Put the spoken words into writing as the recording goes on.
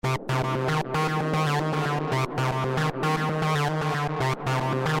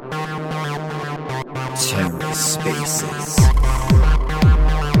TerraSpaces.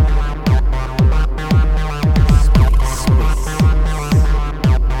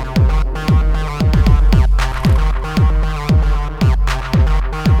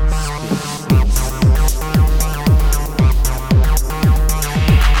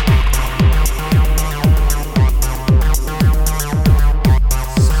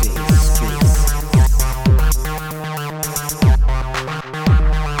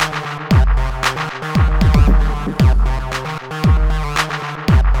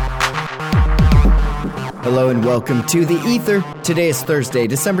 Hello and welcome to The Ether. Today is Thursday,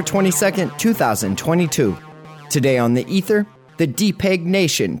 December 22nd, 2022. Today on The Ether, the Depeg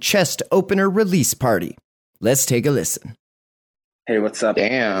Nation Chest Opener Release Party. Let's take a listen. Hey, what's up?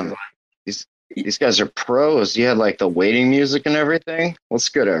 Damn. These guys are pros. You had like the waiting music and everything. What's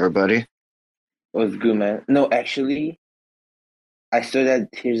good, everybody? What's good, man? No, actually, I saw that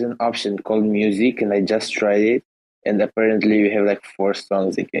here's an option called music, and I just tried it. And apparently, we have like 4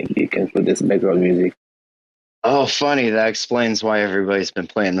 songs you can put as background music. Oh, funny. That explains why everybody's been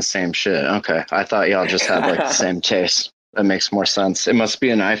playing the same shit. Okay. I thought y'all just had like the same taste. That makes more sense. It must be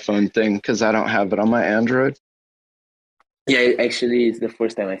an iPhone thing because I don't have it on my Android. Yeah, actually, it's the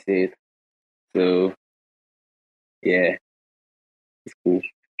first time I see it. So, yeah, it's cool.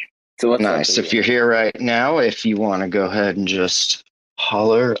 So what's Nice. up, If you're here right now, if you want to go ahead and just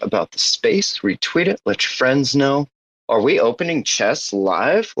holler about the space, retweet it, let your friends know. Are we opening chests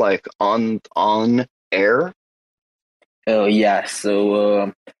live, like on air? Oh, yeah.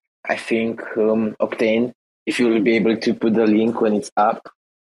 So I think Octane, if you will be able to put the link when it's up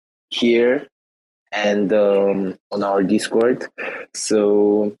here and on our Discord.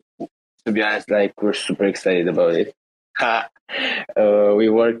 So to be honest, like we're super excited about it. We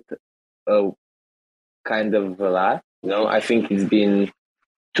worked kind of a lot. I think it's been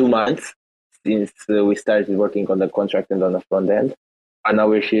 2 months since we started working on the contract and on the front end, and now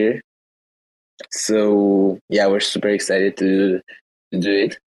we're here. So yeah, we're super excited to do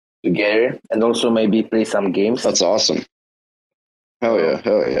it together, and also maybe play some games. That's awesome. Hell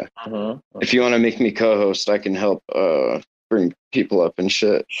yeah. Uh-huh. If you want to make me co-host, I can help bring people up and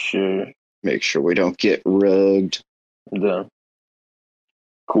shit. Sure. Make sure we don't get rugged. Done.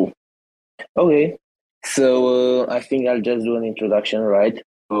 Cool. Okay. So I think I'll just do an introduction, right,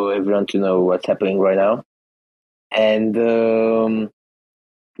 for everyone to know what's happening right now, and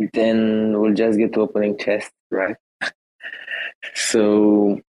then we'll just get to opening chests, right?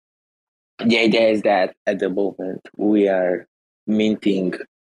 So the idea is that at the moment we are minting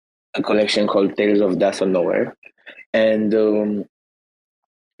a collection called Tales of Dust on Nowhere, and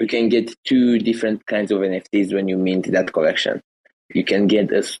we can get 2 different kinds of NFTs when you mint that collection. You can get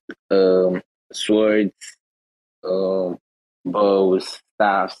swords, bows,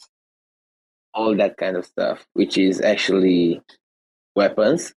 staffs, all that kind of stuff, which is actually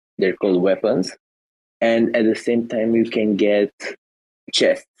weapons. They're called weapons. And at the same time, you can get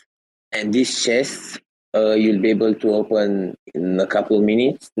chests. And these chests, you'll be able to open in a couple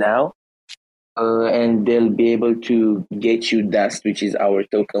minutes now. And they'll be able to get you Dust, which is our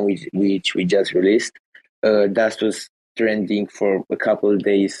token, which we just released. Dust was trending for a couple of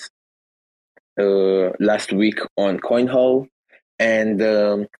days last week on CoinHall. And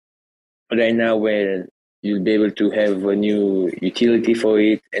right now, where you'll be able to have a new utility for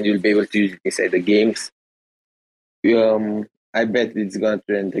it, and you'll be able to use it inside the games. I bet it's gonna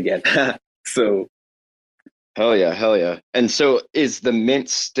trend again. So, Hell yeah. And so is the mint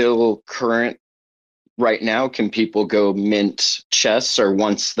still current right now? Can people go mint chests, or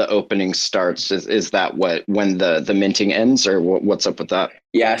once the opening starts, is that when the minting ends, or what's up with that?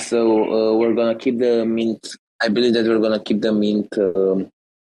 yeah, so we're gonna keep the mint. I believe that we're gonna keep the mint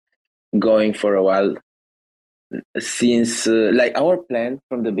going for a while, since like our plan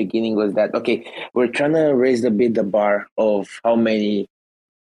from the beginning was that, okay, we're trying to raise a bit the bar of how many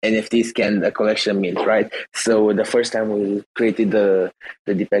NFTs can a collection mint, right? So the first time we created the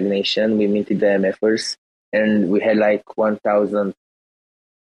Depeg Nation, we minted the MFers, and we had like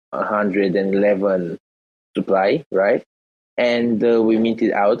 1,111 supply, right? And we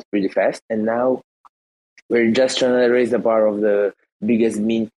minted out pretty fast, and now we're just trying to raise the bar of the biggest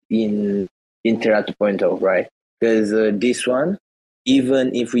mint in Terra 2.0, right? Because this one,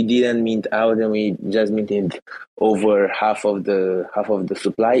 even if we didn't mint out and we just minted over half of the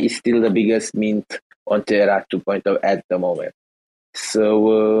supply, is still the biggest mint on Terra 2.0 at the moment.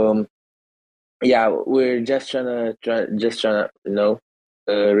 So yeah, we're just trying to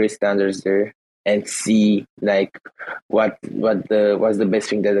raise standards there. and see like what's the best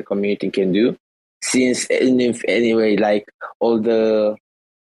thing that the community can do. Since if anyway, like all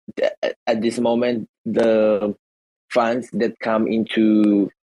at this moment the funds that come into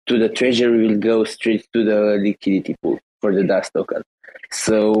to the treasury will go straight to the liquidity pool for the dust token.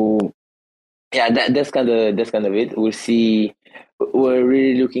 So yeah, that's kind of it. We'll see. We're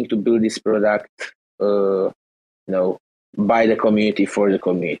really looking to build this product, by the community for the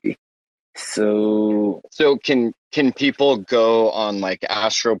community. So So can people go on like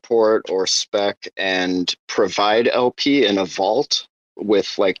Astroport or Spec and provide LP in a vault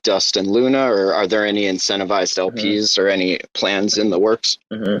with like Dust and Luna, or are there any incentivized LPs or any plans in the works?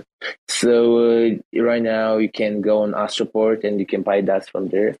 mhm. So right now you can go on Astroport and you can buy dust from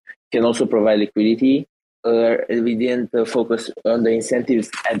there. You can also provide liquidity. We didn't focus on the incentives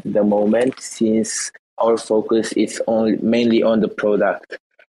at the moment since our focus is on mainly on the product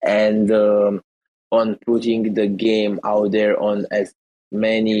and on putting the game out there on as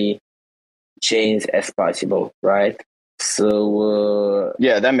many chains as possible, right? So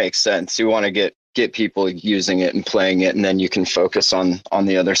Yeah, that makes sense. You want to get people using it and playing it, and then you can focus on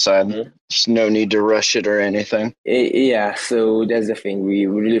the other side. There's no need to rush it or anything. yeah, so that's the thing. We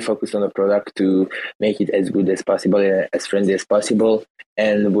really focus on the product to make it as good as possible and as friendly as possible.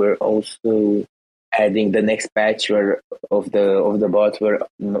 And we're also adding the next patch where of the bot. We're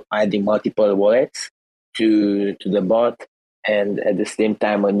adding multiple wallets to the bot, and at the same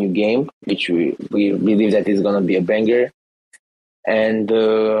time a new game, which we believe that is gonna be a banger. And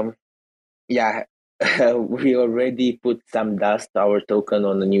yeah, we already put some dust our token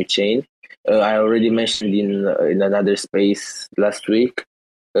on a new chain. I already mentioned in another space last week.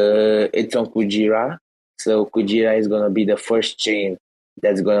 It's on Kujira, so Kujira is gonna be the first chain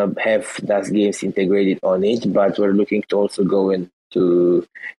that's gonna have dust games integrated on it. But we're looking to also go into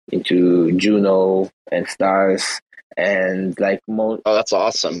Juno and Stars and like more. Oh, that's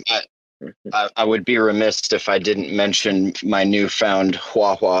awesome. I would be remiss if I didn't mention my newfound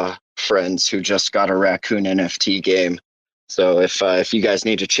Huahua friends who just got a raccoon NFT game. So if you guys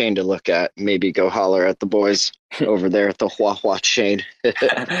need a chain to look at, maybe go holler at the boys over there at the Huahua chain.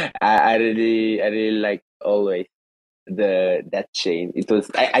 I really like always that chain. It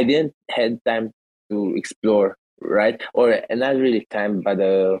was I didn't had time to explore, right? Or not really time, but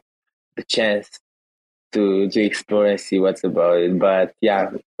the chance to explore and see what's about it. But yeah,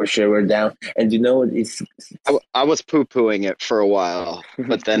 for sure we're down. And you know it's I was poo-pooing it for a while,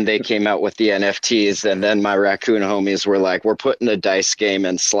 but then they came out with the NFTs, and then my raccoon homies were like, "We're putting a dice game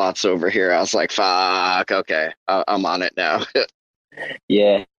and slots over here." I was like, "Fuck, okay, I'm on it now."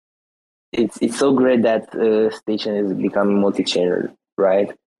 yeah, it's so great that station is becoming multi-channel,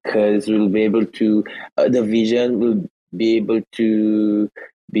 right? Because we'll be able to the vision will be able to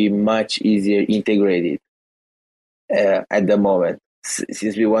be much easier integrated at the moment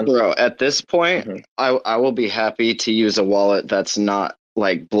since we want. Bro, at this point, Mhm. I will be happy to use a wallet that's not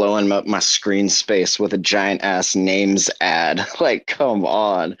like blowing up my screen space with a giant ass names ad. Like, come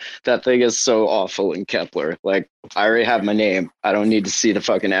on. That thing is so awful in Kepler. Like, I already have my name. I don't need to see the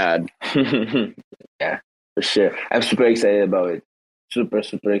fucking ad. Yeah, for sure. I'm super excited about it. Super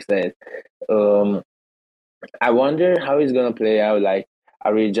excited. Um, I wonder how it's gonna play out. Like,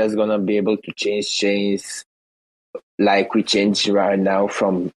 are we just gonna be able to change chains like we change right now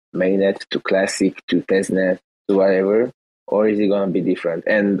from mainnet to classic to testnet to whatever, or is it gonna be different?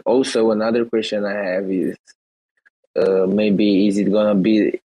 And also another question I have is, maybe is it gonna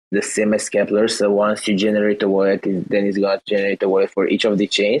be the same as Kepler? So once you generate a wallet, then it's gonna generate a wallet for each of the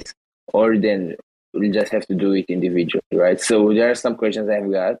chains, or then we'll just have to do it individually, right? So there are some questions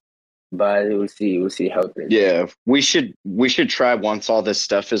I've got, but we'll see. We'll see how it plays. Yeah, we should try once all this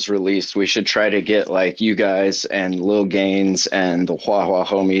stuff is released. We should try to get like you guys and Lil Gaines and the Huahua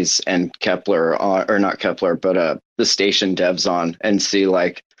homies and Kepler on, or not Kepler, but the station devs on and see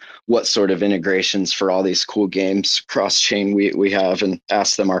like what sort of integrations for all these cool games cross chain we have and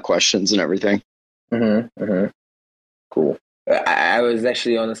ask them our questions and everything. Mm-hmm, mm-hmm. Cool. I was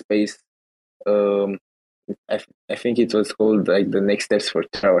actually on a space. Um, I think it was called like the next steps for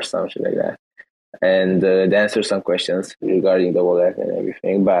Terra or something like that, and they answered some questions regarding the wallet and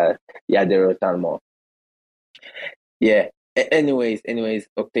everything. But yeah, there were a ton more. Yeah. Anyways,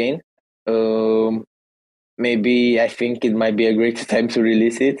 Octane. Um, maybe I think it might be a great time to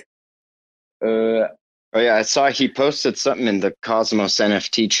release it. Uh, Oh yeah, I saw he posted something in the Cosmos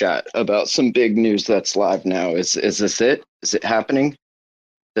NFT chat about some big news that's live now. Is this it? Is it happening?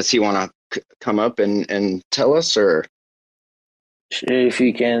 Does he want to come up and tell us, or if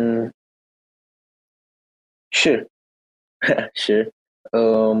you can, sure, sure.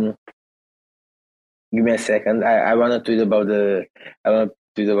 Um, Give me a second. I want to tweet about the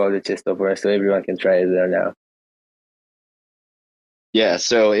chest opera so everyone can try it there now. Yeah,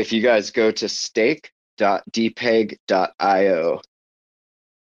 so if you guys go to stake.dpeg.io,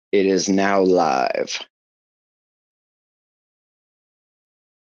 it is now live.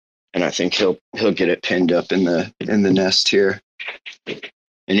 And I think he'll get it pinned up in the nest here.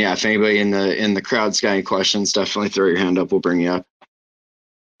 And yeah, if anybody in the crowd's got any questions, definitely throw your hand up. We'll bring you up.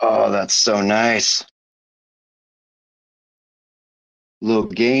 Oh, that's so nice. Little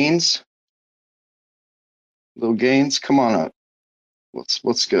Gaines, come on up.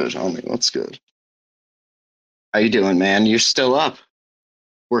 What's good, homie? What's good? How you doing, man? You're still up,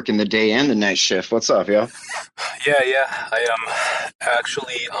 working the day and the night shift. What's up, yo? Yeah. I am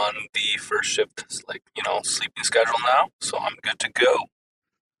actually on the first shift, sleeping schedule now, so I'm good to go.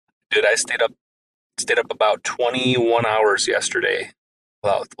 Dude, I stayed up about 21 hours yesterday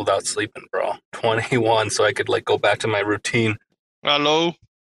without sleeping, bro. 21, so I could go back to my routine. Hello.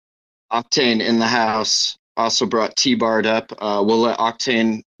 Octane in the house. Also brought T-Bard up. We'll let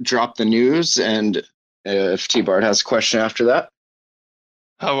Octane drop the news, and if T-Bard has a question after that.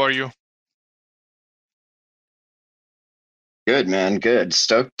 How are you? Good, man. Good.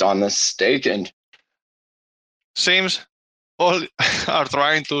 Stoked on this stake, and Seems all are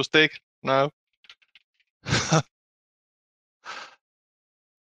trying to stake now.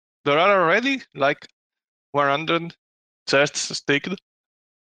 There are already 100 chests staked,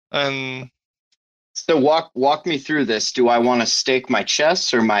 and so walk me through this. Do I want to stake my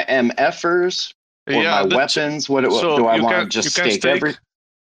chests or my MFers or my weapons? What do I want to just stake every?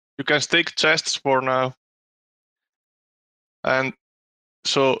 You can stake chests for now. And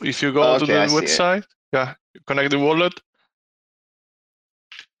so if you go to the website, you connect the wallet,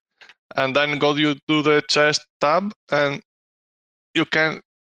 and then go to the chest tab, and you can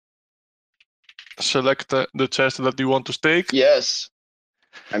select the chest that you want to stake. Yes,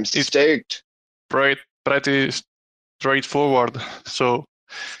 I'm staked. Pretty straightforward. So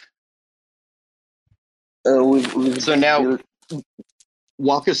now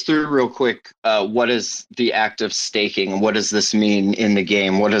walk us through real quick. What is the act of staking? What does this mean in the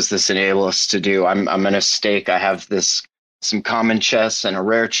game? What does this enable us to do? I'm going to stake. I have some common chests and a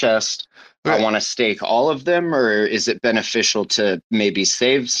rare chest. I want to stake all of them, or is it beneficial to maybe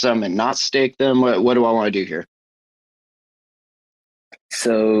save some and not stake them? What do I want to do here?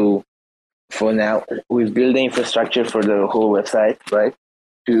 So for now, we've built the infrastructure for the whole website, right?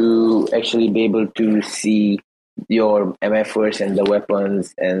 To actually be able to see your MFers and the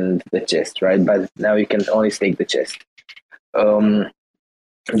weapons and the chest, right? But now you can only stake the chest. The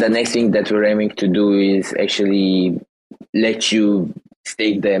next thing that we're aiming to do is actually let you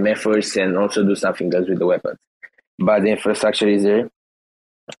stake the MFers and also do something else with the weapons. But the infrastructure is there,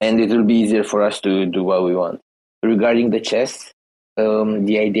 and it will be easier for us to do what we want. Regarding the chest,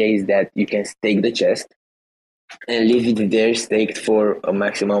 the idea is that you can stake the chest and leave it there staked for a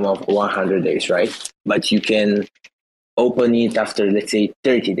maximum of 100 days, right? But you can open it after, let's say,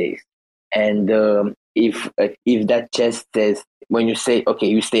 30 days. And if that chest says, when you say, okay,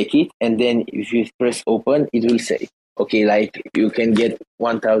 you stake it, and then if you press open, it will say, okay, you can get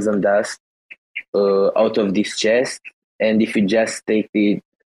 1,000 dust out of this chest. And if you just stake it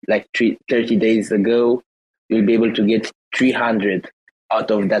 30 days ago, you'll be able to get 300 out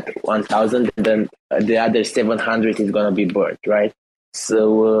of that 1,000. Then the other 700 is going to be burned, right?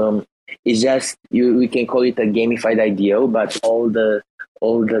 So it's just, we can call it a gamified IDO, but all the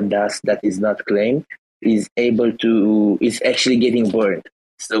dust that is not claimed is actually getting burned.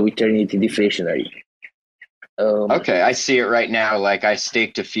 So we turn it deflationary. Okay, I see it right now. I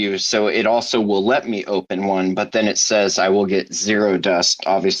staked a few, so it also will let me open one, but then it says I will get 0 dust,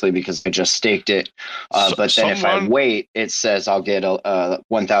 obviously, because I just staked it. But then if I wait, it says I'll get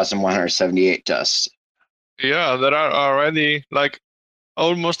 1,178 dust. Yeah, there are already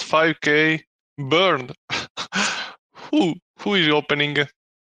almost 5K burned. Who is opening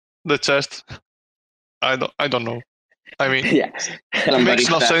the chest? I don't know. I mean, yeah, it makes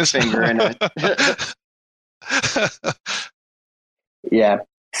no sense. Finger in it. Yeah,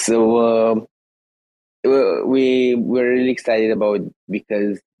 so we're really excited about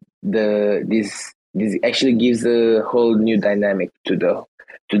because this actually gives a whole new dynamic to the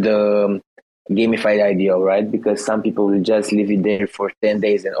gamified IDO, right? Because some people will just leave it there for 10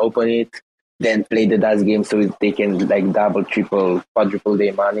 days and open it, then play the dust game so they can double, triple, quadruple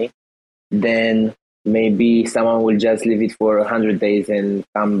their money. Then maybe someone will just leave it for 100 days and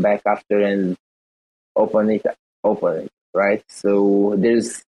come back after and open it, right? So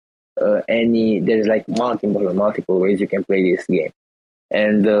there's multiple ways you can play this game,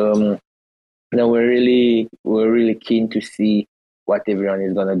 and no, we're really keen to see what everyone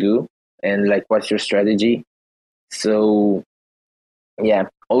is gonna do and like what's your strategy. So yeah.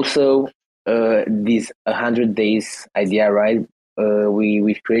 Also, this 100 days idea, right?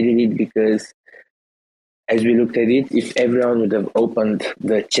 We created it because as we looked at it, if everyone would have opened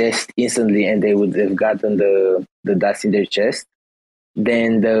the chest instantly and they would have gotten the dust in their chest,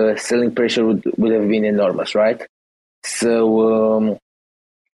 then the selling pressure would have been enormous, right? So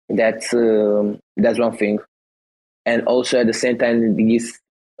that's one thing, and also at the same time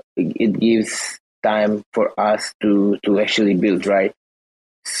it gives time for us to actually build, right?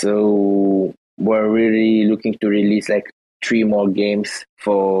 So we're really looking to release like three more games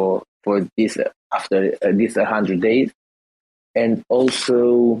for this after this 100 days, and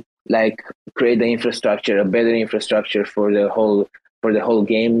also like create the infrastructure, a better infrastructure for the whole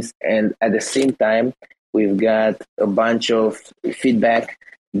games. And at the same time, we've got a bunch of feedback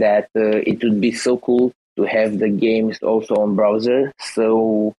that it would be so cool to have the games also on browser.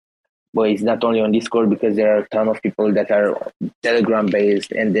 So, but it's not only on Discord because there are a ton of people that are Telegram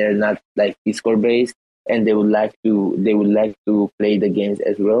based and they're not like Discord based, and they would like to play the games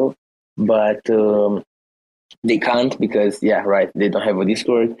as well, but they can't because yeah, right, they don't have a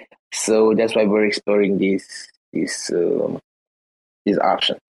Discord. So that's why we're exploring this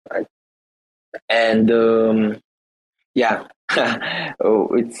option, right? And yeah, oh,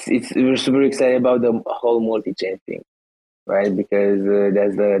 it's we're super excited about the whole multi-chain thing, right? Because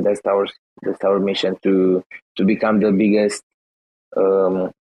that's our mission to become the biggest,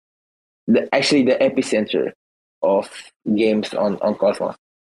 um, actually the epicenter of games on Cosmos,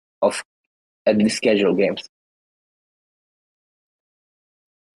 of at least scheduled games.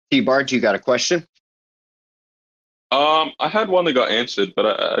 T-Bart, you got a question? I had one that got answered, but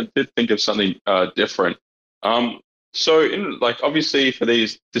I did think of something different. Um, so in like obviously for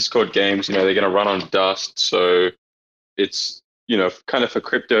these Discord games, they're going to run on Dust, so it's kind of for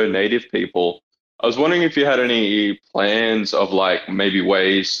crypto native people. I was wondering if you had any plans of like maybe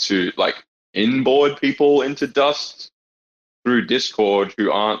ways to like inboard people into Dust through Discord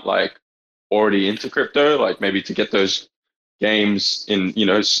who aren't like already into crypto, like maybe to get those games in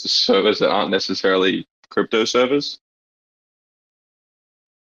servers that aren't necessarily crypto servers.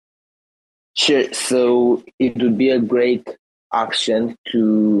 Sure. So it would be a great option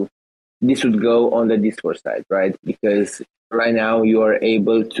to this would go on the Discord side, right? Because right now you are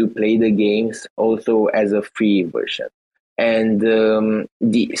able to play the games also as a free version. And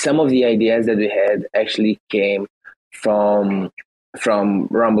the some of the ideas that we had actually came from from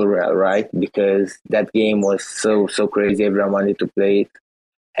Rumble Rail, right? Because that game was so crazy, everyone wanted to play it,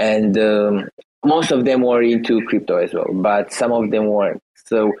 and most of them were into crypto as well, but some of them weren't.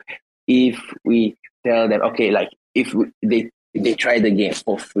 So if we tell them, okay, like if they try the game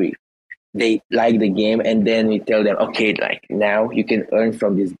for free, they like the game, and then we tell them, okay, like now you can earn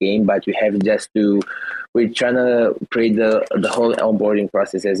from this game, but you have just to. We're trying to create the whole onboarding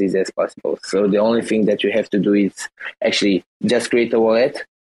process as easy as possible. So the only thing that you have to do is actually just create a wallet,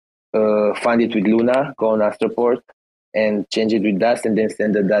 fund it with Luna, go on Astroport, and change it with Dust, and then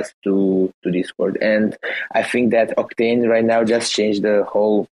send the Dust to Discord. And I think that Octane right now just changed the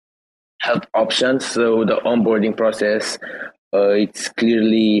whole help options. So the onboarding process, it's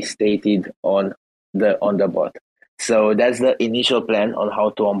clearly stated on the bot. So that's the initial plan on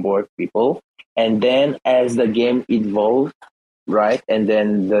how to onboard people. And then as the game evolves, right, and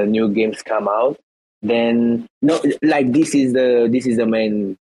then the new games come out, then no, like this is the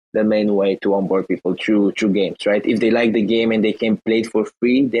main way to onboard people through games, right? If they like the game and they can play it for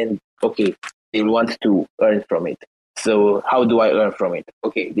free, then okay, they want to earn from it. So how do I earn from it?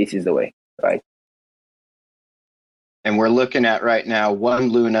 Okay, this is the way, right? And we're looking at right now, one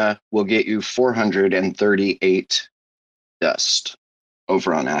Luna will get you 438 dust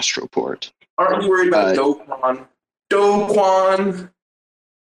over on Astroport. Aren't you worried about Doquan? Doquan!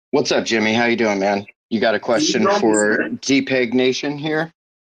 What's up, Jimmy? How you doing, man? You got a question for Depeg Nation here?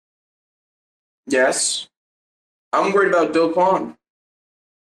 Yes. I'm worried about Doquan.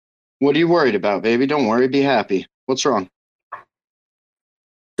 What are you worried about, baby? Don't worry, be happy. What's wrong?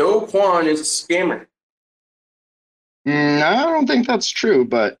 Doquan is a scammer. I don't think that's true,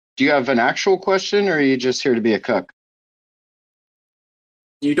 but do you have an actual question, or are you just here to be a cuck?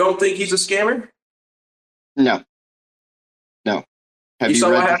 You don't think he's a scammer? No. Have you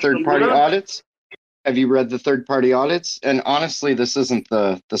read the third-party audits? Have you read the third-party audits? And honestly, this isn't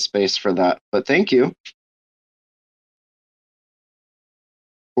the space for that, but thank you.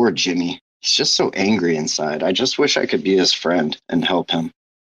 Poor Jimmy. He's just so angry inside. I just wish I could be his friend and help him.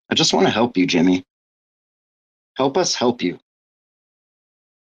 I just want to help you, Jimmy. Help us help you.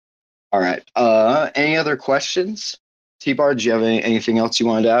 All right. Any other questions? T-Bar, do you have anything else you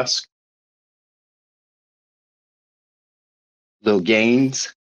wanted to ask? Little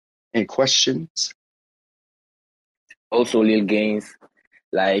gains? Any questions? Also, little games.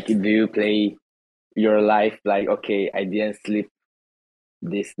 Like, do you play your life like, okay, I didn't sleep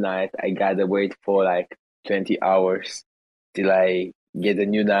this night. I gotta wait for like 20 hours till I get a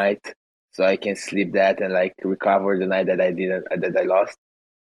new night so I can sleep that and like recover the night that I lost.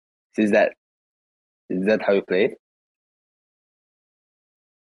 Is that how you play it?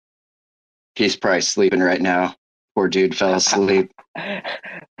 He's probably sleeping right now. Poor dude fell asleep.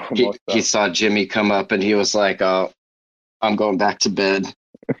 He saw Jimmy come up and he was like, "Oh, I'm going back to bed."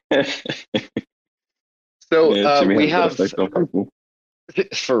 So we have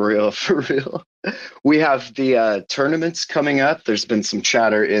for real. We have the tournaments coming up. There's been some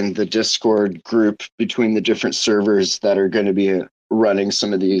chatter in the Discord group between the different servers that are going to be running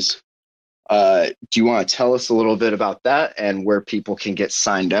some of these. Do you want to tell us a little bit about that and where people can get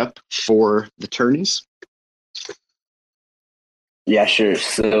signed up for the tourneys? Yeah, sure.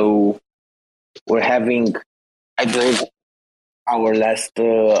 So we're having, I believe, our last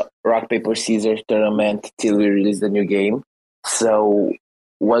rock paper scissors tournament till we release the new game. So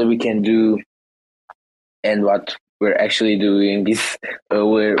what we can do and what we're actually doing is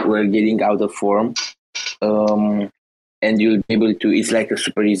we're getting out of form, and you'll be able to. It's like a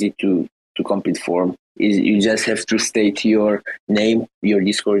super easy to complete form. Is you just have to state your name, your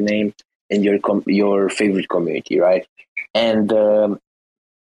Discord name, and your favorite community, right? And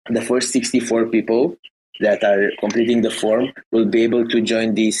the first 64 people that are completing the form will be able to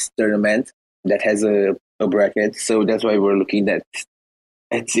join this tournament that has a bracket. So that's why we're looking at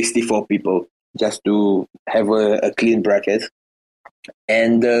 64 people just to have a clean bracket.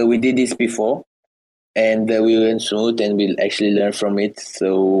 And we did this before, and we went smooth, and we'll actually learn from it.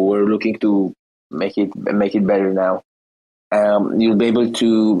 So we're looking to make it better now. You'll be able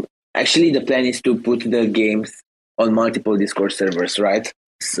to. Actually, the plan is to put the games on multiple Discord servers, right?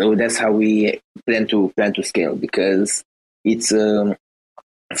 So that's how we plan to scale, because it's so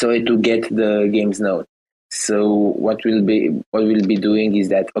to get the games known. So what we'll be doing is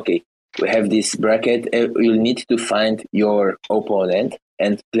that, okay, we have this bracket. You'll need to find your opponent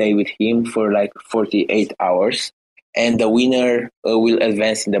and play with him for like 48 hours, and the winner will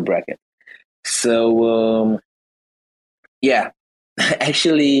advance in the bracket. So yeah,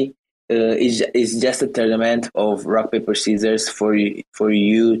 actually, it's just a tournament of rock paper scissors for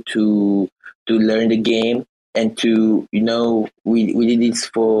you to learn the game, and to, we did this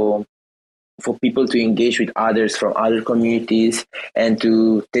for people to engage with others from other communities and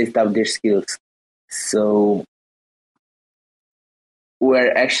to test out their skills. So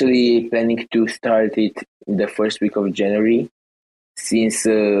we're actually planning to start it in the first week of January, since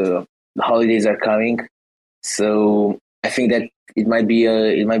the holidays are coming. So I think that it might be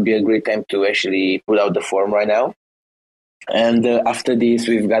a great time to actually put out the form right now. And after this,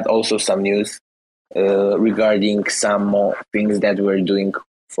 we've got also some news regarding some more things that we're doing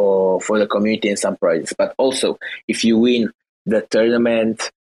for the community and some projects. But also, if you win the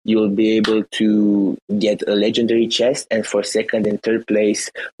tournament, you'll be able to get a legendary chest, and for second and third place,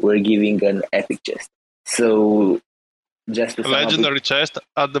 we're giving an epic chest. So just to legendary chest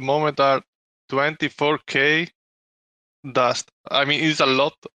at the moment are 24k dust. I mean, it's a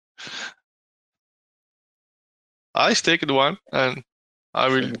lot. I staked one and I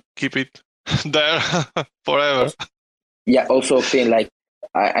will keep it there forever. Yeah, also thing like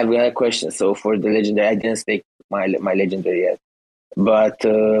I've got a question. So for the legendary, I didn't stake my legendary yet. But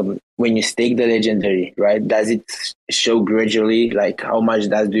when you stake the legendary, right, does it show gradually like how much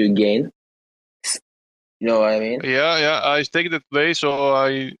do you gain? You know what I mean? Yeah. I staked it today, so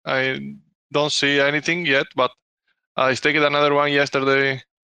I don't see anything yet, but I staked another one yesterday.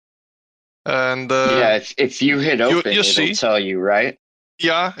 And yeah, if you hit open, it'll tell you, right?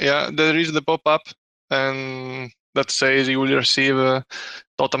 Yeah, there is the pop-up, and that says you will receive a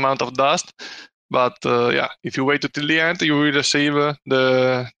total amount of dust. But yeah, if you wait until the end, you will receive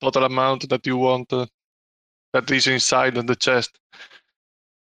the total amount that you want that is inside the chest.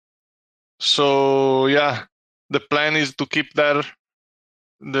 So yeah, the plan is to keep there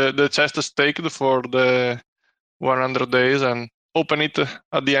the chest staked for the 100 days and open it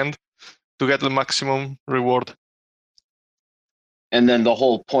at the end to get the maximum reward. And then the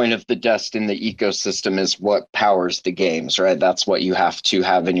whole point of the dust in the ecosystem is what powers the games, right? That's what you have to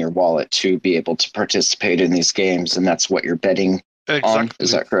have in your wallet to be able to participate in these games, and that's what you're betting on.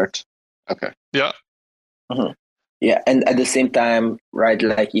 Is that correct? Okay. Yeah. Mm-hmm. Yeah, and at the same time, right,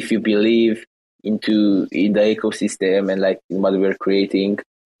 like if you believe in the ecosystem and like in what we're creating,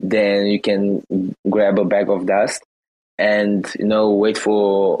 then you can grab a bag of dust and wait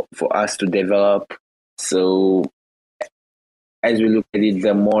for us to develop. So as we look at it,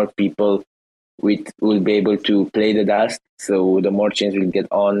 the more people will be able to play the dust, so the more change will get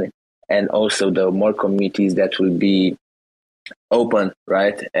on, and also the more communities that will be open,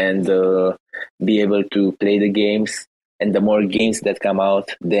 right, and be able to play the games. And the more games that come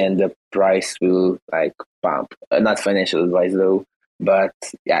out, then the price will like pump. Not financial advice though, but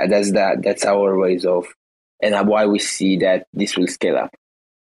yeah, that's our ways of, and why we see that this will scale up.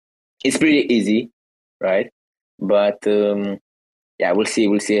 It's pretty easy, right? But yeah, we'll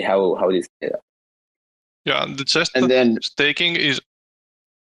see how this scale up. Yeah, the chest And then staking is.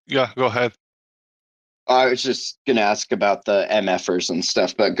 Yeah, go ahead. I was just going to ask about the MFers and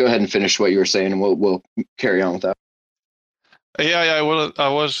stuff, but go ahead and finish what you were saying, and we'll carry on with that. Yeah. I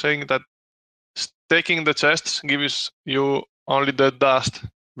was saying that staking the chests gives you only the dust,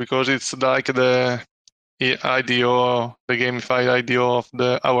 because it's like the IDO, the gamified IDO of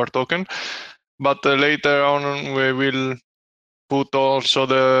our token. But later on, we will put also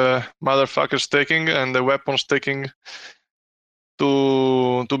the motherfucker staking and the weapon staking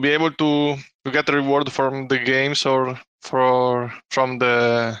to be able to get reward from the games or from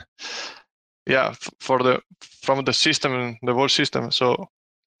the from the system, the whole system. So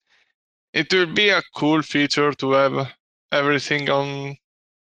it will be a cool feature to have everything on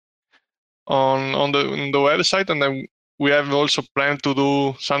the website, and then we have also planned to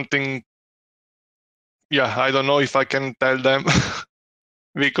do something. Yeah, I don't know if I can tell them.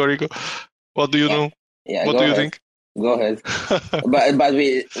 Vico, what do you know? Yeah, What go do you ahead. think? Go ahead. But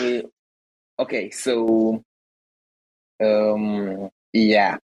we okay. So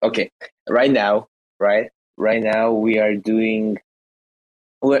yeah, okay. Right now, we are doing.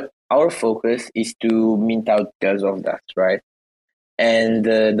 Our focus is to mint out pairs of that, right? And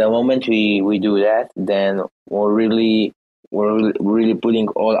the moment we do that, then we're really putting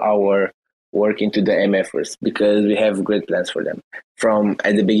all our work into the MFers, because we have great plans for them. From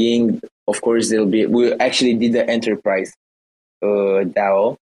at the beginning, of course, we actually did the enterprise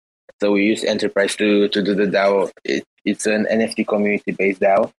DAO. So we use enterprise to do the DAO. It's an NFT community based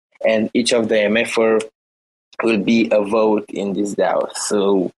DAO, and each of the MFer will be a vote in this DAO.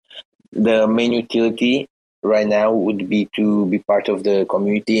 So the main utility right now would be to be part of the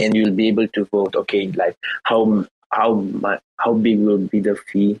community, and you'll be able to vote. Okay, like how big will be the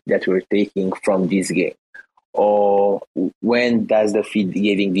fee that we're taking from this game, or when does the fee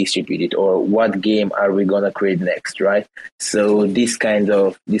getting distributed, or what game are we gonna create next, right? So this kind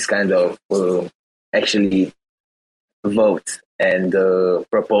of actually votes and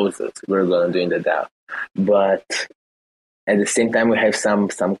proposals we're gonna do in the DAO. But at the same time, we have some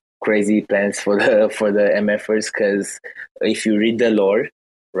crazy plans for the MFers, because if you read the lore,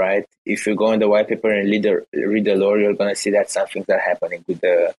 right? If you go on the white paper and read the lore, you're gonna see that some things are happening with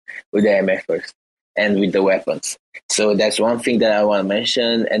the MFers and with the weapons. So that's one thing that I want to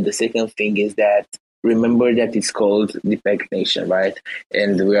mention. And the second thing is that remember that it's called Depeg Nation, right?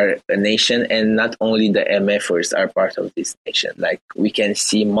 And we are a nation, and not only the MFers are part of this nation. Like we can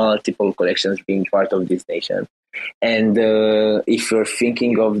see multiple collections being part of this nation. And if you're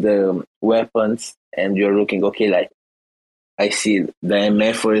thinking of the weapons and you're looking, okay, like I see the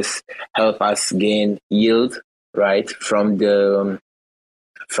MFers help us gain yield, right, from the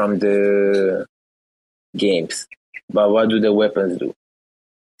games. But what do the weapons do?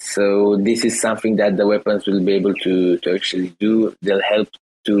 So this is something that the weapons will be able to actually do. They'll help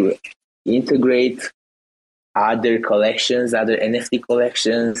to integrate other collections, other NFT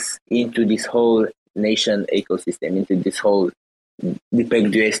collections into this whole nation ecosystem, into this whole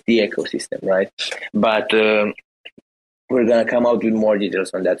Depeg USD ecosystem, right? But we're gonna come out with more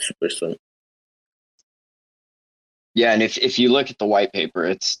details on that super soon. Yeah, and if you look at the white paper,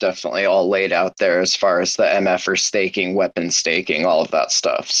 it's definitely all laid out there as far as the MFer staking, weapon staking, all of that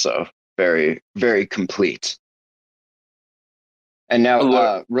stuff. So very, very complete. And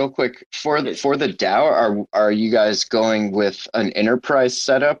now, real quick, for the DAO, are you guys going with an enterprise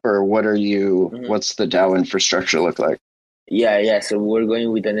setup, or what are you? Mm-hmm. What's the DAO infrastructure look like? Yeah. So we're going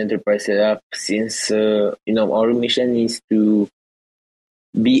with an enterprise setup, since our mission is to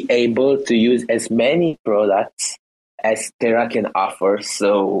be able to use as many products as Terra can offer.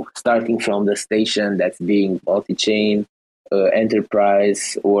 So starting from the station that's being multi-chain,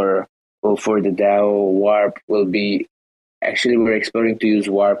 enterprise, or for the DAO, Warp will be. Actually, we're exploring to use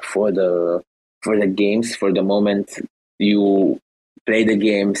Warp for the games. For the moment you play the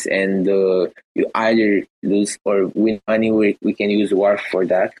games and you either lose or win money, we can use Warp for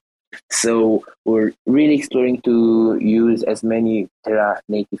that. So we're really exploring to use as many Terra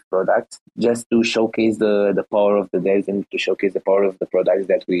native products just to showcase the power of the devs and to showcase the power of the products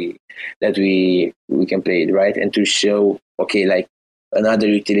that we can play it, right? And to show, okay, like another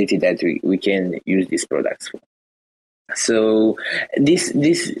utility that we can use these products for. So this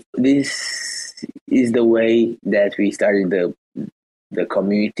is the way that we started the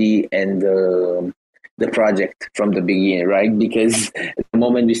community and the project from the beginning, right? Because the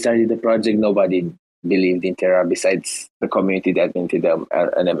moment we started the project, nobody believed in Terra besides the community that minted an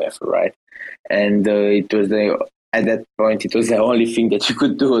MF, right? And it was at that point it was the only thing that you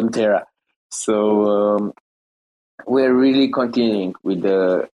could do on Terra. So we're really continuing with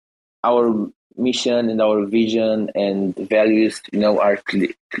our mission and our vision and values, are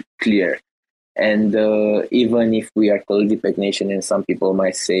clear. And even if we are called Depeg Nation, and some people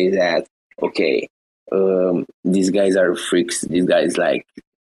might say that, okay, these guys are freaks. These guys are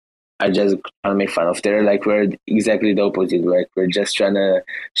just trying to make fun of Terra. Like, we're exactly the opposite. We're just trying to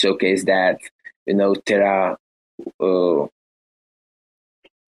showcase that, Terra.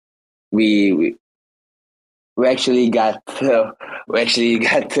 We we actually got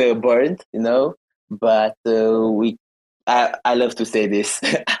burned, but I love to say this,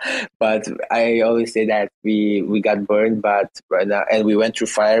 but I always say that we got burned, but right now, and we went through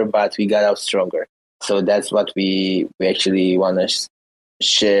fire, but we got out stronger. So that's what we actually want to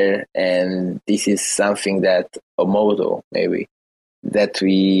share, and this is something that a motto maybe that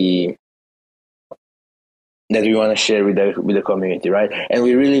we want to share with the community, right? And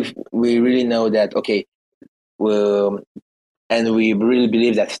we really know that, okay, and we really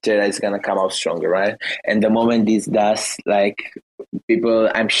believe that Terra is gonna come out stronger, right? And the moment this does, like, people,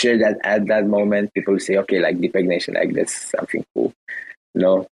 I'm sure that at that moment people say, okay, like Depeg Nation, like, that's something cool,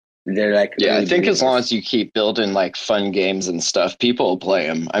 They're like, yeah, really I think as long believers. as you keep building like fun games and stuff, people will play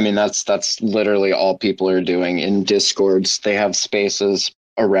them. I mean, that's literally all people are doing in Discords. They have spaces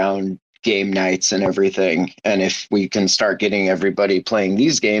around game nights and everything. And if we can start getting everybody playing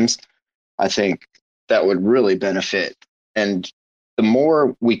these games, I think that would really benefit. And the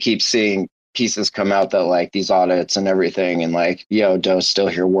more we keep seeing pieces come out that like these audits and everything, and like, Doe's still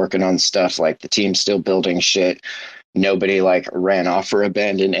here working on stuff, like the team's still building shit. Nobody like ran off or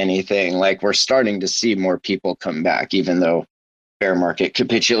abandoned anything. Like, we're starting to see more people come back, even though bear market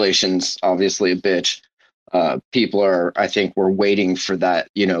capitulation's obviously a bitch. People are, I think, we're waiting for that,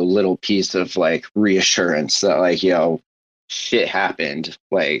 little piece of like reassurance that like, shit happened.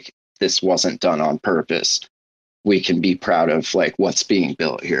 Like, this wasn't done on purpose. We can be proud of like what's being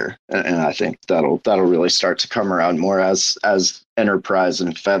built here, and I think that'll really start to come around more as Enterprise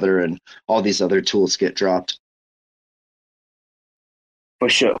and Feather and all these other tools get dropped. For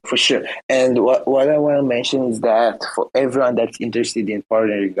sure, for sure. And what I want to mention is that for everyone that's interested in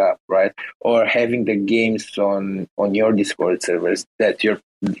partnering up, right, or having the games on your Discord servers that your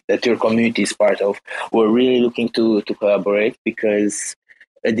community is part of, we're really looking to collaborate, because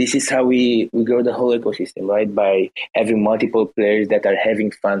this is how we grow the whole ecosystem, right? By having multiple players that are having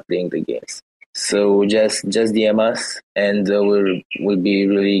fun playing the games. So just DM us, and we'll be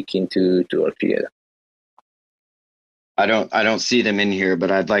really keen to work together. I don't see them in here,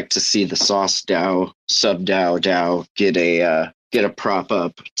 but I'd like to see the Sauce DAO, Sub DAO get a prop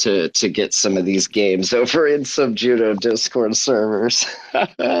up to get some of these games over in some Judo Discord servers.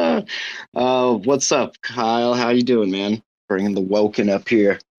 What's up, Kyle? How you doing, man? Bringing the woken up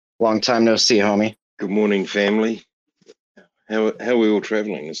here. Long time no see, homie. Good morning, family. How are we all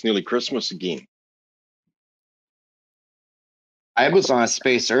traveling? It's nearly Christmas again. I was on a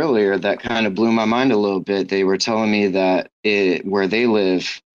space earlier that kind of blew my mind a little bit. They were telling me that where they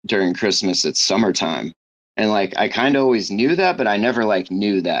live during Christmas, it's summertime. And like, I kind of always knew that, but I never like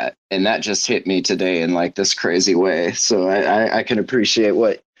knew that. And that just hit me today in like this crazy way. So I can appreciate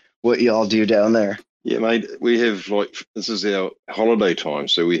what y'all do down there. Yeah, mate, we have this is our holiday time.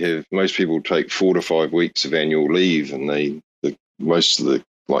 So most people take 4 to 5 weeks of annual leave, and most of the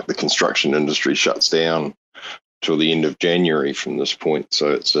construction industry shuts down till the end of January from this point.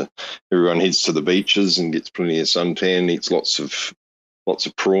 So everyone heads to the beaches and gets plenty of suntan, eats lots of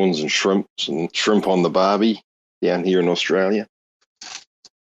prawns and shrimp on the barbie down here in Australia.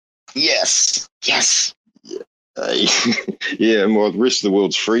 Yes. Yeah, well, the rest of the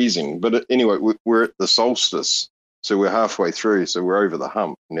world's freezing. But anyway, we're at the solstice, so we're halfway through, so we're over the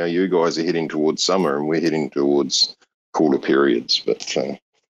hump. Now you guys are heading towards summer, and we're heading towards cooler periods. But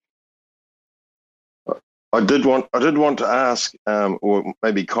I did want to ask, or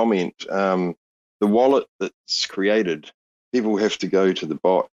maybe comment, the wallet that's created, people have to go to the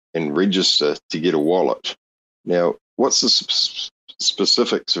bot and register to get a wallet. Now, what's the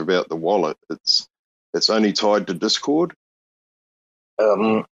specifics about the wallet. It's only tied to Discord.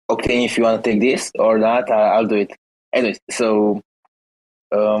 Octane, if you want to take this or not, I'll do it. Anyways, so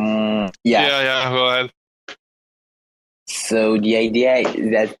Yeah, go ahead. So the idea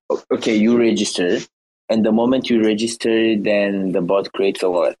is that okay, you register, and the moment you register, then the bot creates a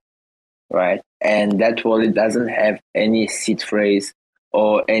wallet, right? And that wallet doesn't have any seed phrase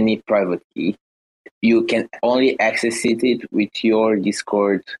or any private key. You can only access it with your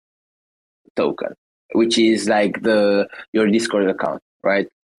Discord token, which is like your Discord account, right?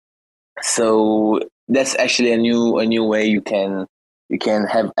 So that's actually a new way you can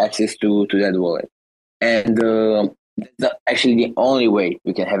have access to that wallet, and that's actually the only way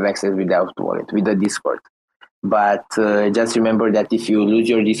you can have access without wallet with the Discord. But just remember that if you lose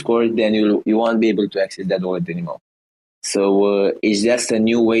your Discord, then you won't be able to access that wallet anymore. So it's just a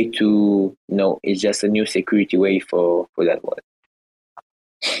new way to it's just a new security way for that wallet.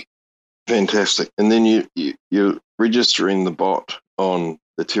 Fantastic. And then you're registering the bot on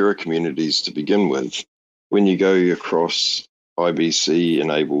the Terra communities to begin with. When you go across IBC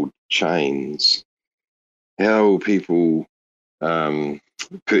enabled chains, how will people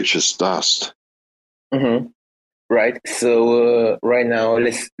purchase dust? Mm-hmm. Right. So right now,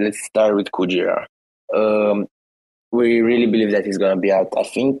 let's start with Kujira. We really believe that it's gonna be out. I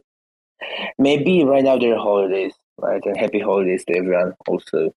think maybe right now there are holidays, right? And happy holidays to everyone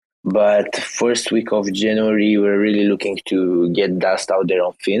also. But first week of January, we're really looking to get dust out there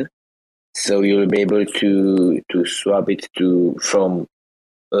on Fin. So you'll be able to swap it from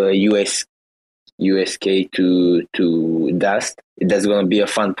USK to dust. That's gonna be a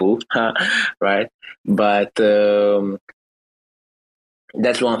fun pool, right? But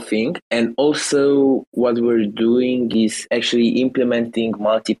that's one thing. And also what we're doing is actually implementing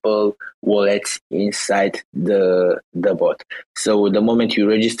multiple wallets inside the bot. So the moment you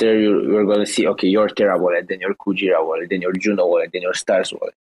register, you're going to see, okay, your Terra wallet, then your Kujira wallet, then your Juno wallet, then your Stars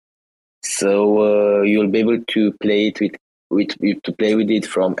wallet. So you'll be able to play it to play with it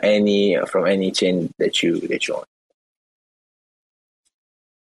from any chain that you want.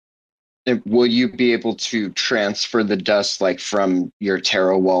 Will you be able to transfer the dust like from your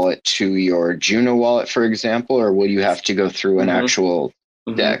Terra wallet to your Juno wallet, for example, or will you have to go through an actual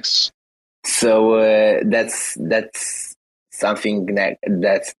DEX? So that's something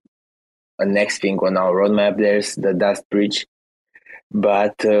that's a next thing on our roadmap. There's the dust bridge,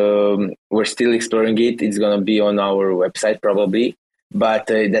 but we're still exploring it. It's gonna be on our website probably, but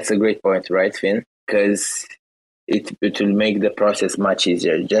that's a great point, right, Finn? Because it will make the process much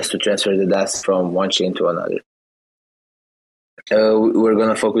easier just to transfer the dust from one chain to another. We're going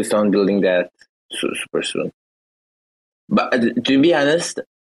to focus on building that super soon. But to be honest,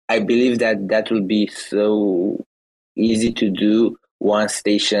 I believe that will be so easy to do once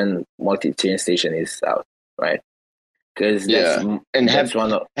multi-chain station is out, right? Because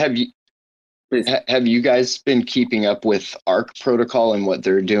have you guys been keeping up with ARC protocol and what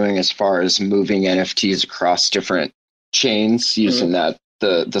they're doing as far as moving NFTs across different chains using that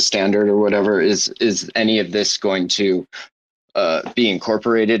the standard or whatever? Is any of this going to be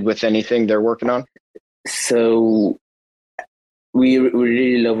incorporated with anything they're working on? So we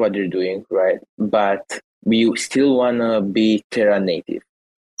really love what they're doing, right? But we still want to be Terra native,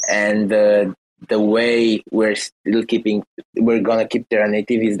 and the way we're gonna keep Terra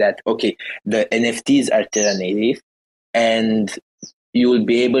native is that okay, the NFTs are Terra native, and you will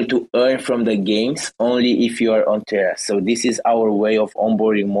be able to earn from the games only if you are on Terra. So this is our way of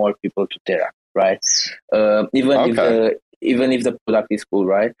onboarding more people to Terra, right? Even if the product is cool,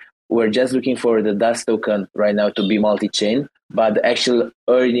 right? We're just looking for the dust token right now to be multi-chain, but the actual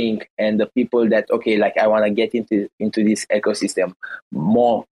earning and the people that I want to get into this ecosystem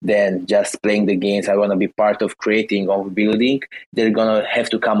more than just playing the games. I want to be part of creating, of building. They're gonna have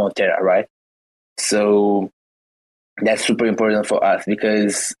to come on Terra, right? So that's super important for us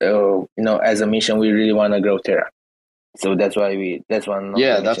because as a mission we really want to grow Terra. So that's why that's one.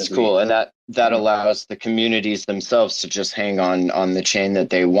 Yeah, that's cool, and that allows the communities themselves to just hang on the chain that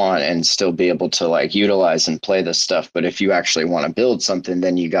they want and still be able to utilize and play this stuff. But if you actually want to build something,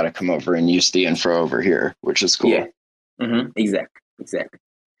 then you got to come over and use the info over here, which is cool. Yeah, exactly.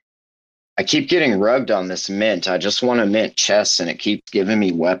 I keep getting rugged on this mint. I just want to mint chests, and it keeps giving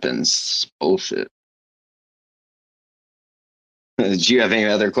me weapons. It's bullshit. Did you have any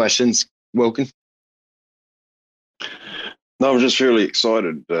other questions, Woken? No, I'm just really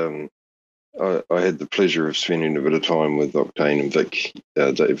excited. I had the pleasure of spending a bit of time with Octane and Vic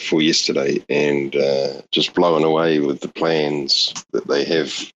day before yesterday, and just blown away with the plans that they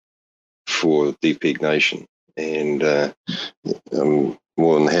have for Depeg Nation. and I'm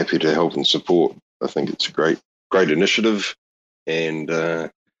more than happy to help and support. I think it's a great initiative, and I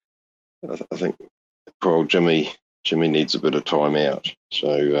think poor Jimmy needs a bit of time out.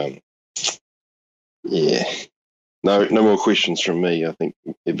 So yeah, no more questions from me. I think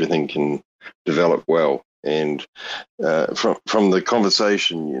everything can develop well. And from the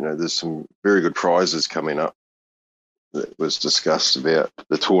conversation, there's some very good prizes coming up that was discussed about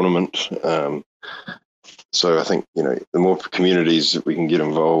the tournament. So I think, the more communities that we can get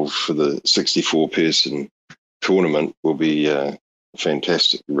involved for the 64-person tournament will be a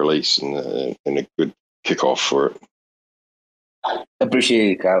fantastic release and a good kickoff for it.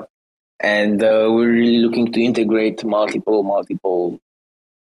 Appreciate it, Cal. And we're really looking to integrate multiple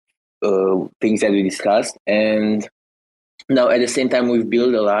things that we discussed. And now at the same time, we've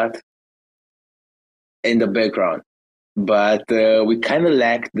built a lot in the background, but we kind of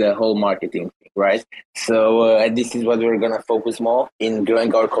lack the whole marketing thing, right? So this is what we're going to focus more in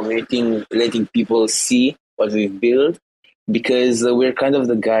growing our community, letting people see what we've built, because we're kind of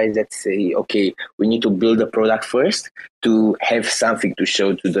the guys that say, okay, we need to build a product first to have something to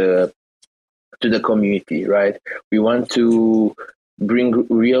show to the community, right? We want to bring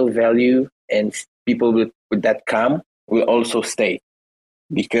real value, and people with that come will also stay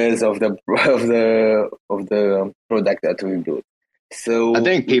because of the of the product that we built. So I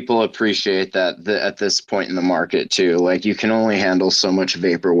think people appreciate that at this point in the market too. Like, you can only handle so much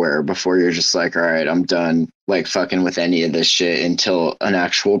vaporware before you're just like, all right, I'm done like fucking with any of this shit until an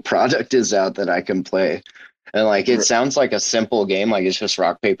actual product is out that I can play. And like, it sounds like a simple game, like it's just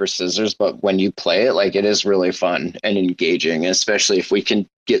rock, paper, scissors, but when you play it, like, it is really fun and engaging, especially if we can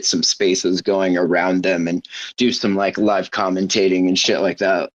get some spaces going around them and do some like live commentating and shit like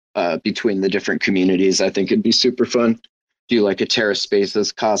that between the different communities. I think it'd be super fun. Do like a Terra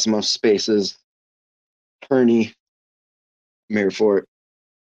Spaces, Cosmos Spaces, Kearney, I'm here for it.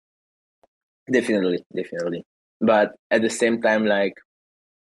 definitely. But at the same time, like,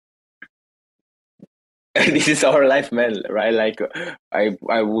 this is our life, man, right? Like,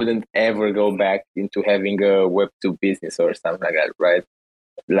 I wouldn't ever go back into having a Web2 business or something like that, right?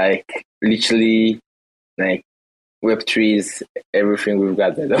 Like, literally, like, Web3 is everything we've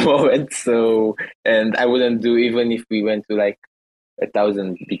got at the moment. So, and I wouldn't do even if we went to like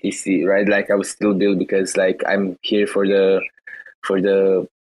 1,000 BTC, right? Like, I would still build because like I'm here for the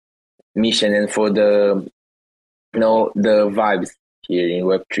mission and for the the vibes here in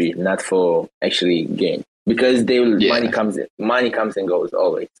Web3, not for actually game, because money comes and goes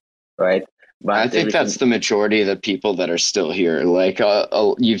always, right? But I think that's the majority of the people that are still here. Like,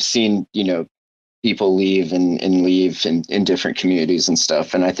 you've seen, people leave and leave in different communities and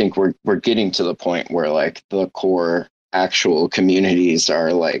stuff. And I think we're getting to the point where like the core actual communities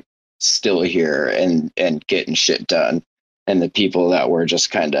are like still here and getting shit done. And the people that were just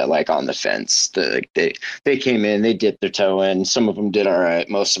kind of like on the fence, they came in, they dipped their toe in. Some of them did all right.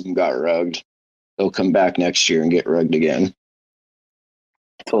 Most of them got rugged. They'll come back next year and get rugged again.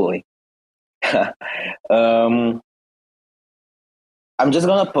 Totally. I'm just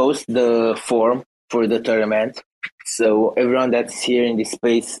gonna post the form for the tournament, so everyone that's here in this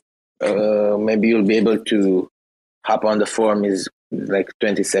space, maybe you'll be able to hop on the form. Is like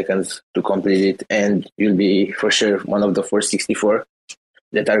 20 seconds to complete it, and you'll be for sure one of the 464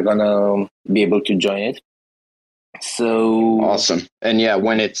 that are gonna be able to join it. So awesome. And yeah,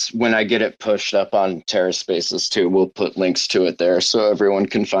 when I get it pushed up on Terra Spaces too, we'll put links to it there so everyone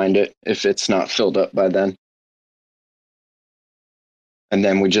can find it if it's not filled up by then. And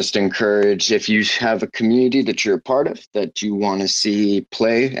then we just encourage, if you have a community that you're a part of that you want to see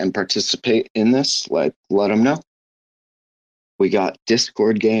play and participate in this, like, let them know. We got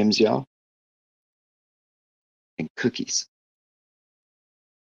Discord games, y'all, and cookies.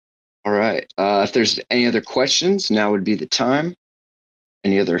 All right. If there's any other questions, now would be the time.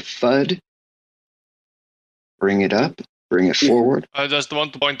 Any other FUD? Bring it up. Bring it forward. I just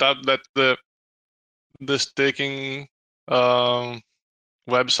want to point out that the staking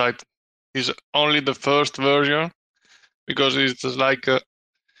website is only the first version, because it's like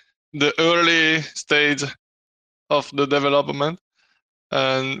the early stage of the development,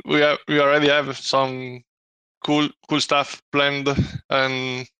 and we already have some cool stuff planned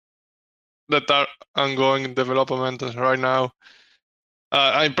and that are ongoing development right now.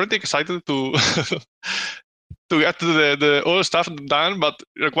 I'm pretty excited to to get the all stuff done, but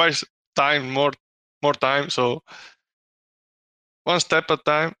it requires time, more time. So one step at a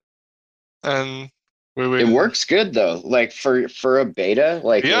time, and We will. It works good though. Like for a beta,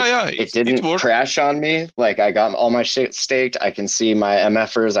 like it it didn't works. crash on me. Like I got all my shit staked. I can see my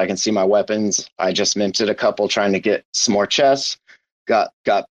MFers. I can see my weapons. I just minted a couple trying to get some more chests. Got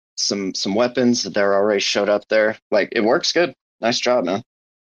some weapons. They're already showed up there. Like it works good. Nice job, man.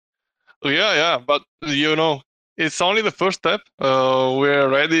 Yeah, but it's only the first step. We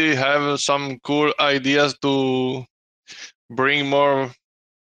already have some cool ideas to bring more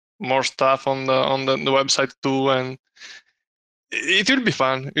stuff on the website too, and it will be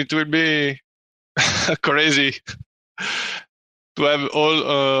fun. It will be crazy to have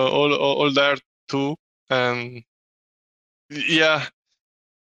all there too. And yeah,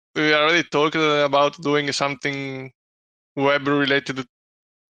 we already talked about doing something web related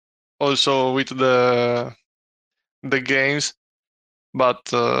also with the games,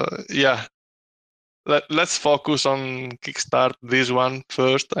 but yeah, let's focus on kickstart this one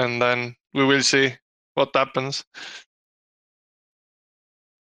first, and then we will see what happens.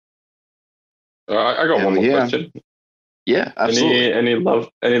 I got one more question. Yeah, absolutely. Any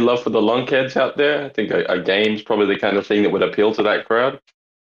love for the lunkheads out there? I think a game's probably the kind of thing that would appeal to that crowd.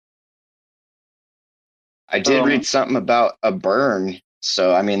 I did read something about a burn,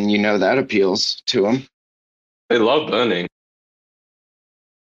 so I mean, that appeals to them. They love burning.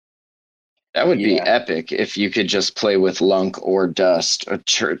 That would be epic if you could just play with lunk or dust, or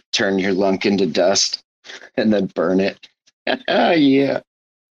turn your lunk into dust and then burn it. Yeah.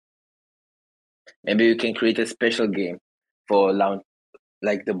 Maybe you can create a special game for launch,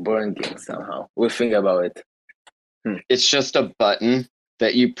 like the burn game somehow. We'll think about it. It's just a button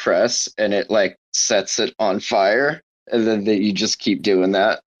that you press and it like sets it on fire, and then you just keep doing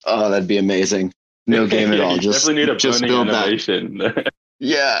that. Oh, that'd be amazing. No game at all. You just definitely need a just burning build animation. that.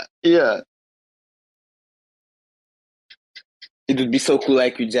 Yeah. It would be so cool,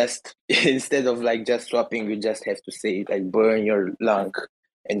 like you just instead of like just swapping, you just have to say like burn your lung,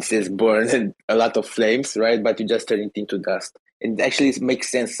 and it says burn and a lot of flames, right? But you just turn it into dust. It actually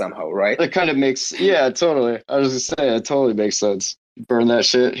makes sense somehow, right? It kind of makes, yeah, totally. I was just saying, it totally makes sense. Burn that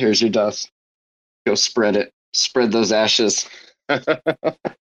shit. Here's your dust. Go spread it. Spread those ashes.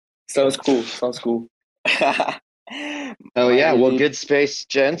 Sounds cool. Oh yeah, well, good space,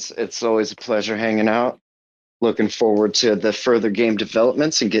 gents. It's always a pleasure hanging out. Looking forward to the further game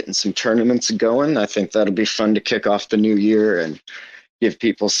developments and getting some tournaments going. I think that'll be fun to kick off the new year and give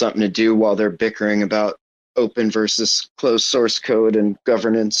people something to do while they're bickering about open versus closed source code and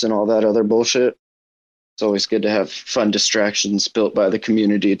governance and all that other bullshit. It's always good to have fun distractions built by the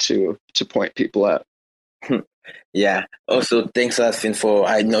community to point people at. Yeah. Also, thanks a lot, Finn, for,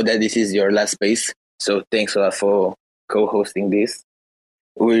 I know that this is your last space, so thanks a lot for co-hosting this.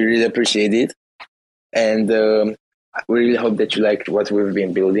 We really appreciate it. And we really hope that you like what we've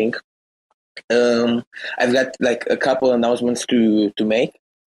been building. I've got like a couple announcements to make.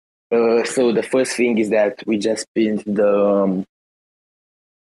 So the first thing is that we just pinned the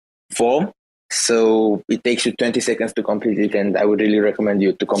form. So it takes you 20 seconds to complete it, and I would really recommend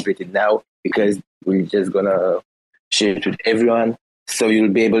you to complete it now because we're just gonna share it with everyone. So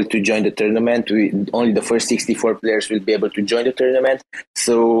you'll be able to join the tournament. Only the first 64 players will be able to join the tournament.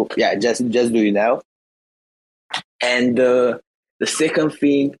 So yeah, just do it now. And the second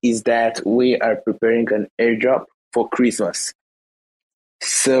thing is that we are preparing an airdrop for Christmas.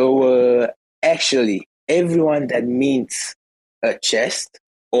 So actually, everyone that mints a chest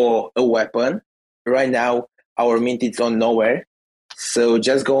or a weapon, right now our mint is on Nowhere. So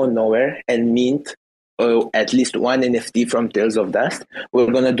just go on Nowhere and mint at least one NFT from Tales of Dust.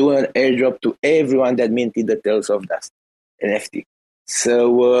 We're going to do an airdrop to everyone that minted the Tales of Dust NFT.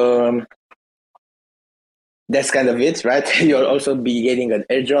 So that's kind of it, right? You'll also be getting an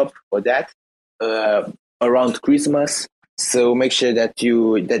airdrop for that around Christmas. So make sure that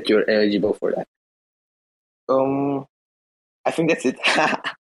you're eligible for that. I think that's it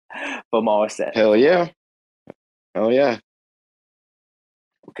from our set. Hell yeah.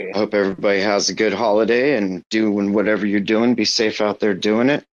 Okay. I hope everybody has a good holiday and doing whatever you're doing. Be safe out there doing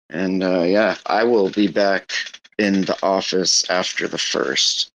it. And yeah, I will be back in the office after the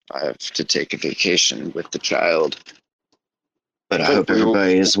 1st. I have to take a vacation with the child. But I hope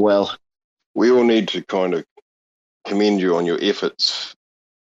everybody is well. We all need to kind of commend you on your efforts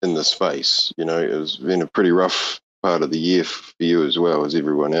in the space. It's been a pretty rough part of the year for you as well as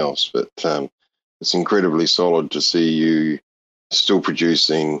everyone else, but it's incredibly solid to see you still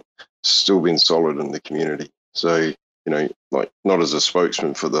producing, still being solid in the community. So, like not as a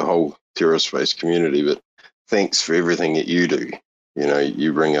spokesman for the whole TerraSpace community, but thanks for everything that you do.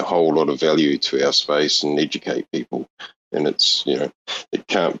 You bring a whole lot of value to our space and educate people, and it's, it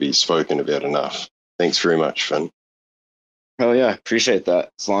can't be spoken about enough. Thanks very much, Finn. Oh yeah, appreciate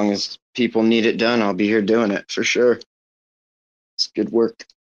that. As long as people need it done, I'll be here doing it for sure. It's good work.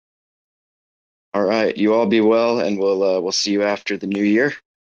 All right, you all be well, and we'll see you after the new year. Have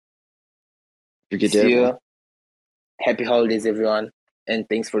a good day. See you. Happy holidays, everyone, and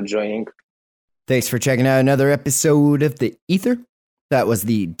thanks for joining. Thanks for checking out another episode of The Ether. That was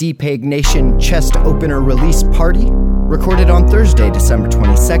the Depeg Nation Chest Opener Release Party, recorded on Thursday, December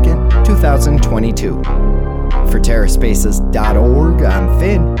 22nd, 2022. For TerraSpaces.org, I'm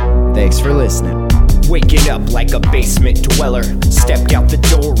Finn. Thanks for listening. Waking up like a basement dweller, stepped out the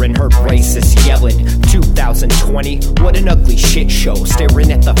door and heard racists yelling. 2020, what an ugly shit show.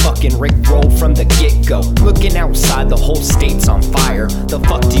 Staring at the fucking Rickroll from the get-go. Looking outside, the whole state's on fire. The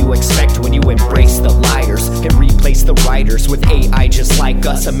fuck do you expect when you embrace the liars and replace the writers with AI just like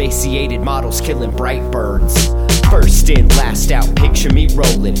us? Emaciated models killing bright birds. First in, last out, picture me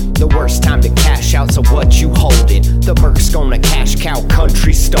rolling. The worst time to cash out, so what you holding? The Merc's gonna cash cow,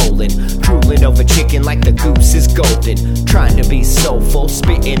 country stolen. Drooling over chicken like the goose is golden. Trying to be soulful,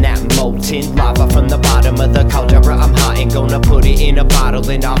 spitting that molten lava from the bottom of the caldera. I'm hot and gonna put it in a bottle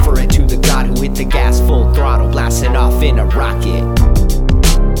and offer it to the god who hit the gas full throttle, blasting off in a rocket.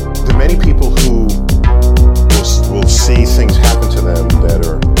 The many people who will see things happen to them that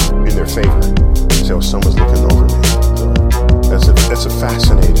are in their favor. Say, oh, someone's looking over me. That's a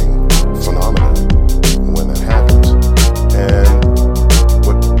fascinating phenomenon when that happens. And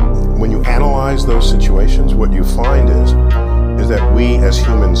when you analyze those situations, what you find is that we as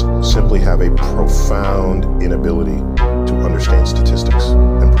humans simply have a profound inability to understand statistics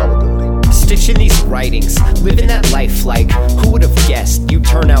and probability. Stitching these writings, living that life like, who would have guessed you'd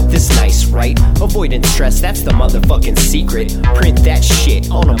turn out this nice, right? Avoiding stress, that's the motherfucking secret. Print that shit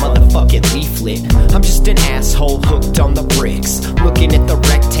on a motherfucking leaflet. I'm just an asshole hooked on the bricks. Looking at the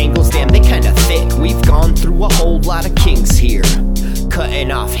rectangles, damn, they kinda thick. We've gone through a whole lot of kings here.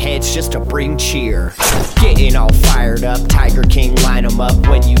 Cutting off heads just to bring cheer. Getting all fired up, Tiger King, line 'em up.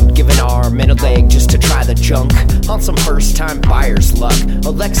 When you'd give an arm and a leg just to try the junk. On some first time buyer's luck.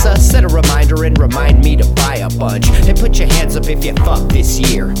 Alexa, set a reminder and remind me to buy a bunch. And put your hands up if you fuck this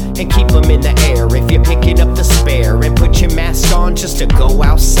year. And keep them in the air if you're picking up the spare. And put your mask on just to go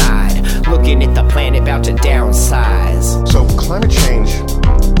outside. Looking at the planet about to downsize. So climate change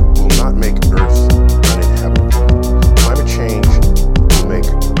will not make Earth uninhabitable. Climate change will make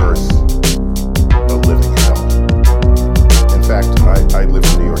Earth a living hell. In fact, I live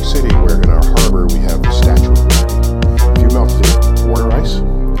in New York City, where in our harbor we have the Statue of Liberty. If you melt the water ice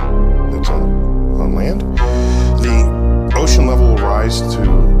that's on land, the ocean level will rise to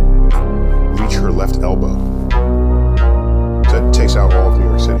reach her left elbow. That takes out all of New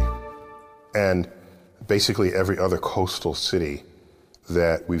York City. And basically every other coastal city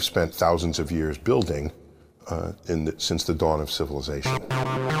that we've spent thousands of years building since the dawn of civilization.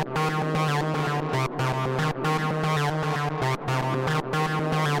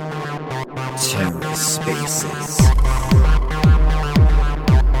 TerraSpaces.